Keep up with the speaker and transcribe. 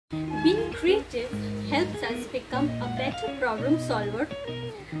Being creative helps us become a better problem solver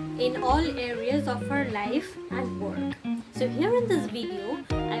in all areas of our life and work. So here in this video,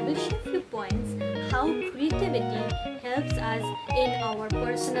 I will share few points how creativity helps us in our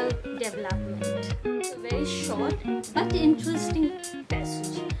personal development. It's a very short but interesting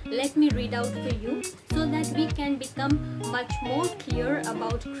passage. Let me read out for you so that we can become much more clear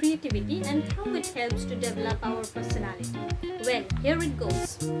about creativity and how it helps to develop our personality. Well, here it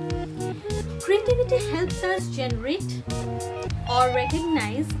goes. Creativity helps us generate or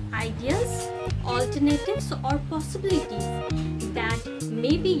recognize ideas, alternatives or possibilities that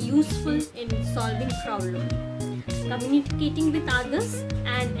may be useful in solving problems, communicating with others,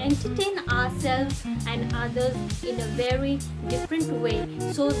 and entertain ourselves and others in a very different way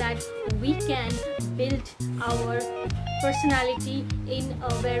so that we can build our personality in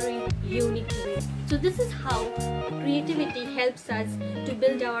a very unique way. So this is how creativity helps us to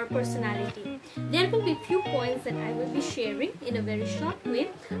build our personality. There will be few points that I will be sharing in a very short way.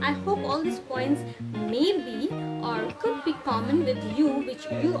 I hope all these points may be or could be common with you, which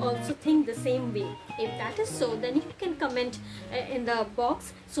you also think the same way. If that is so, then you can comment in the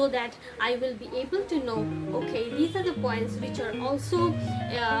box so that I will be able to know, okay, these are the points which are also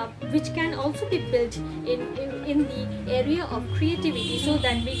which can also be built in the area of creativity so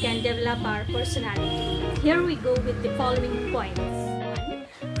that we can develop our personality. Here we go with the following points.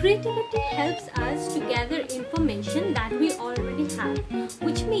 Creativity helps us to gather information that we already have,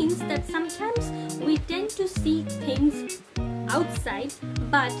 which means that sometimes we tend to see things outside,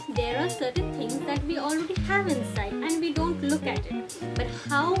 but there are certain things that we already have inside and we don't look at it. But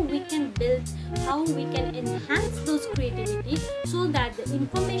how we can build, how we can enhance those creativity so that the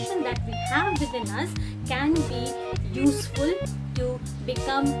information that we have within us can be useful to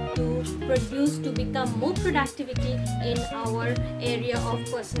become more productivity in our area of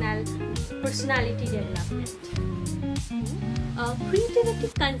personality development. Creativity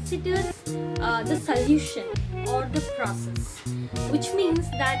considers the solution or the process, which means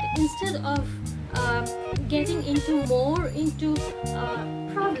that instead of getting more into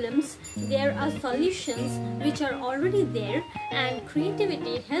problems, there are solutions which are already there, and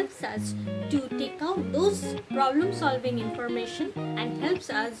creativity helps us to take out those problem solving information and helps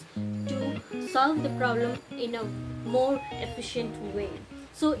us to solve the problem in a more efficient way.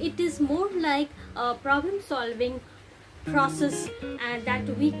 So it is more like a problem solving process and that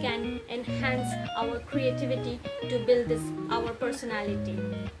we can enhance our creativity to build our personality.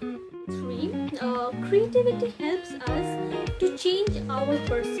 3. Creativity helps us to change our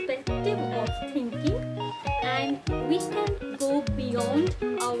perspective of thinking, and we can go beyond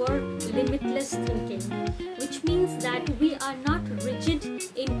our limitless thinking, which means that we are not rigid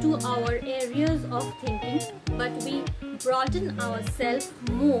into our areas of thinking, but we broaden ourselves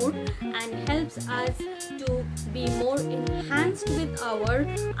more and helps us to be more enhanced with our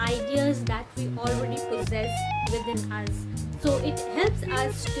ideas that we already possess within us. So it helps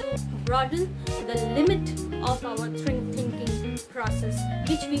us to broaden the limit of our thinking process,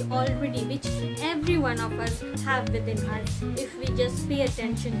 which every one of us have within us if we just pay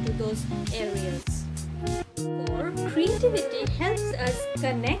attention to those areas. 4. Creativity helps us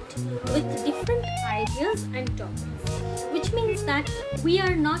connect with different ideas and topics, which means that we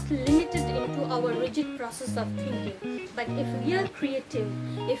are not limited into our rigid process of thinking. But if we are creative,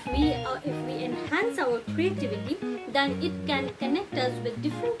 if we enhance our creativity, then it can connect us with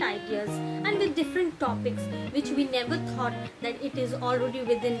different ideas and with different topics which we never thought that it is already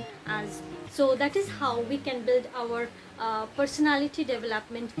within us. So that is how we can build our personality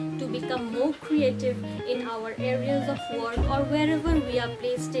development to become more creative in our areas of work or wherever we are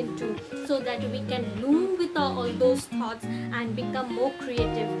placed into, so that we can bloom with all those thoughts and become more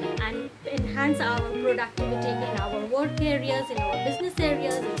creative and enhance our productivity in our work areas, in our business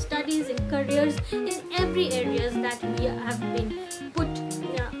areas, in studies, in careers, in every areas that we have been put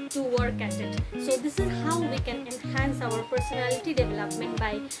to work at it. So this is how we can enhance our personality development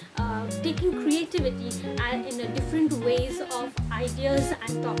by taking creativity in a different ways of ideas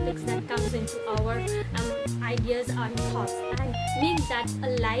and topics that comes into our ideas and thoughts, and make that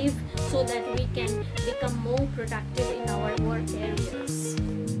alive so that we can become more productive in our work areas.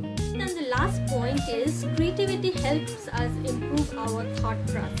 And the last point is creativity helps us improve our thought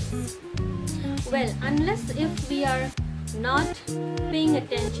process. Well, unless if we are not paying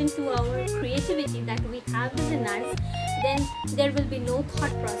attention to our creativity that we have within us, then there will be no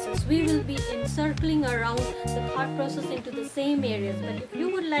thought process. We will be encircling around the thought process into the same areas. But if you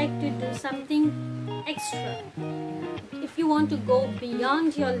would like to do something extra, if you want to go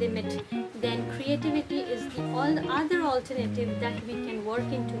beyond your limit, then creativity is the other alternative that we can work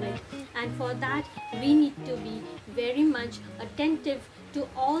into it. And for that, we need to be very much attentive to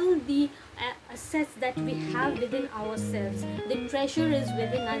all the assets that we have within ourselves. The treasure is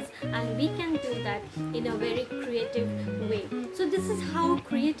within us, and we can do that in a very creative way. So this is how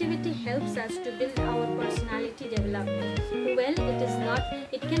creativity helps us to build our personality development. Well,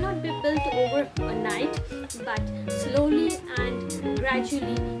 it cannot be built over a night, but slowly and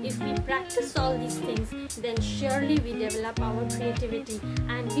gradually, if we practice all these things, then surely we develop our creativity,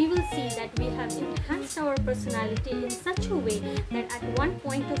 and we will see that we have enhanced our personality in such a way that at one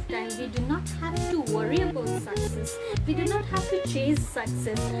point of time we do not have to worry about success. We do not have to chase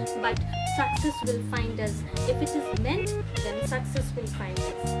success, but success will find us. If it is meant, then success will find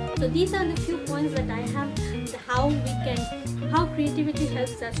us. So these are the few points that I have, how creativity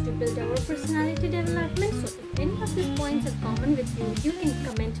helps us to build our personality development. So if any of these points are common with you, you can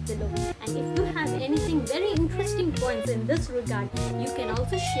comment below. And if you have anything very interesting points in this regard, you can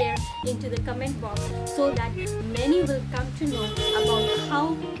also share into the comment box, so that many will come to know about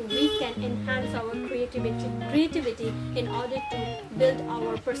how we can enhance our creativity in order to build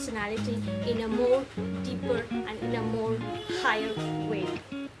our personality in a more deeper and in a more higher way.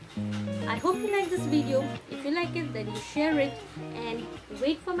 I hope you like this video. If you like it, then you share it and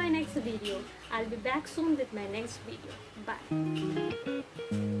wait for my next video. I'll be back soon with my next video. Bye.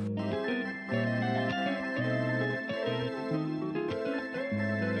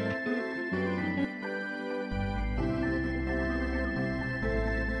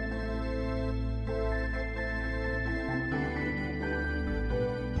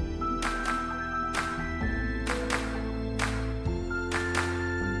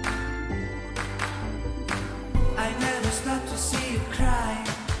 I never stop to see you cry.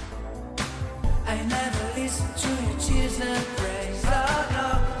 I never listen to your tears and